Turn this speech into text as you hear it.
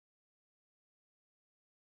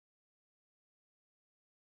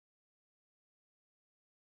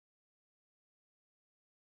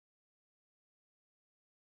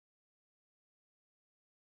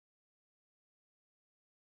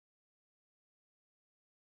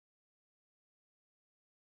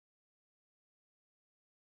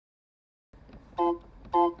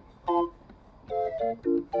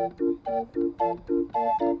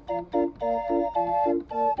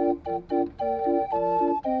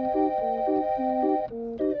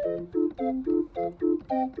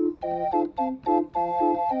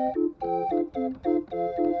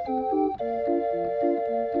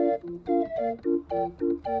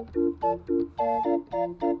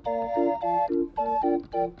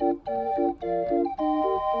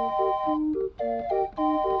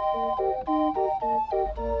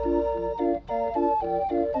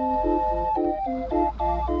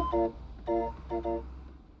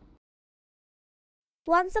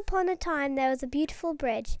Once upon a time there was a beautiful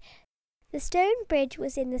bridge. The stone bridge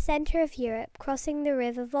was in the centre of Europe, crossing the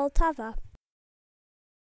river Vltava.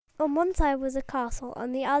 On one side was a castle,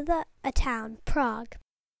 on the other a town, Prague.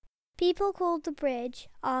 People called the bridge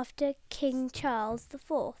after King Charles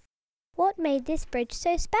IV. What made this bridge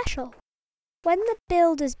so special? When the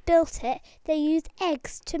builders built it, they used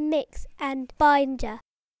eggs to mix and binder,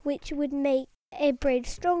 which would make a bridge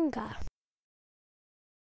stronger.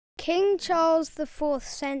 King Charles IV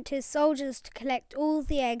sent his soldiers to collect all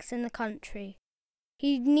the eggs in the country.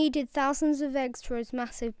 He needed thousands of eggs for his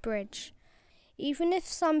massive bridge. Even if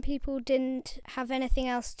some people didn't have anything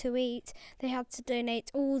else to eat, they had to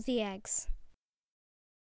donate all the eggs.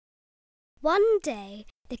 One day,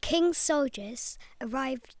 the king's soldiers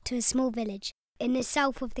arrived to a small village in the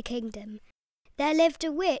south of the kingdom. There lived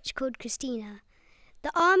a witch called Christina.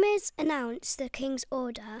 The armies announced the king's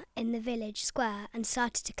order in the village square and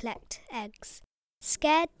started to collect eggs.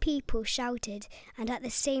 Scared people shouted and at the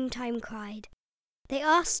same time cried. They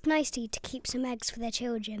asked nicely to keep some eggs for their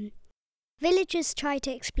children. Villagers tried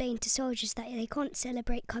to explain to soldiers that they can't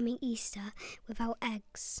celebrate coming Easter without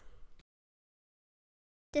eggs.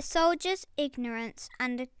 The soldiers' ignorance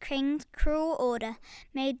and the king's cruel order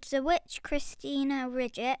made the witch Christina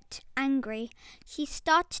Rigid angry. She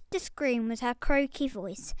started to scream with her croaky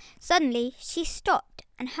voice. Suddenly she stopped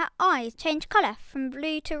and her eyes changed colour from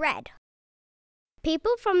blue to red.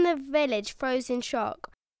 People from the village froze in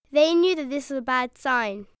shock. They knew that this was a bad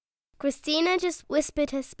sign. Christina just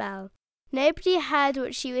whispered her spell. Nobody heard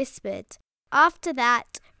what she whispered. After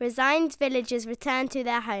that, resigned villagers returned to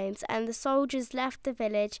their homes and the soldiers left the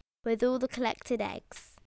village with all the collected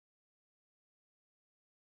eggs.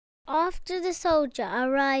 After the soldier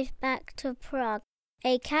arrived back to Prague,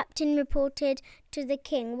 a captain reported to the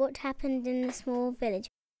king what happened in the small village.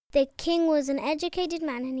 The king was an educated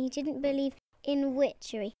man and he didn't believe in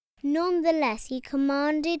witchery. Nonetheless, he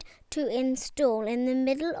commanded to install in the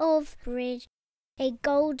middle of the bridge a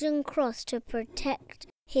golden cross to protect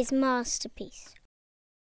his masterpiece.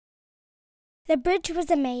 The bridge was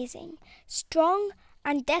amazing, strong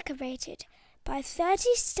and decorated by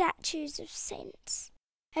 30 statues of saints.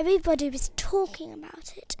 Everybody was talking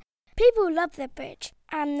about it. People loved the bridge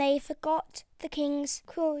and they forgot the king's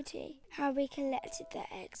cruelty, how we collected their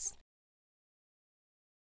eggs.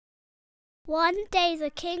 One day the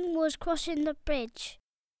king was crossing the bridge.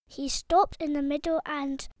 He stopped in the middle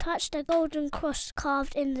and touched a golden cross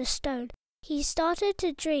carved in the stone. He started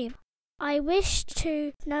to dream. I wish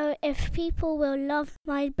to know if people will love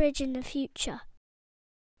my bridge in the future.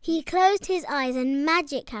 He closed his eyes and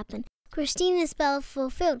magic happened. Christina's spell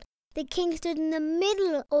fulfilled. The king stood in the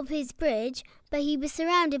middle of his bridge, but he was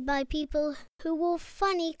surrounded by people who wore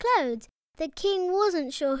funny clothes. The king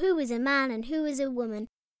wasn't sure who was a man and who was a woman.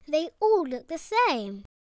 They all looked the same.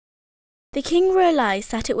 The king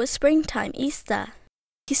realised that it was springtime, Easter.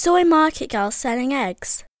 He saw a market girl selling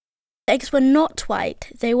eggs. The eggs were not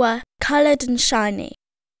white, they were coloured and shiny.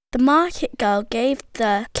 The market girl gave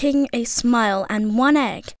the king a smile and one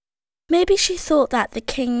egg. Maybe she thought that the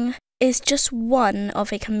king is just one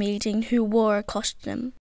of a comedian who wore a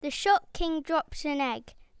costume. The shocked king dropped an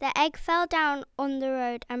egg. The egg fell down on the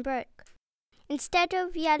road and broke. Instead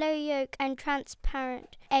of yellow yolk and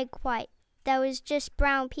transparent egg white, there was just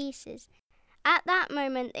brown pieces. At that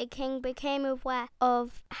moment, the king became aware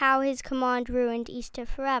of how his command ruined Easter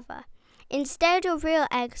forever. Instead of real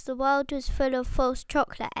eggs, the world was full of false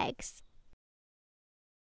chocolate eggs.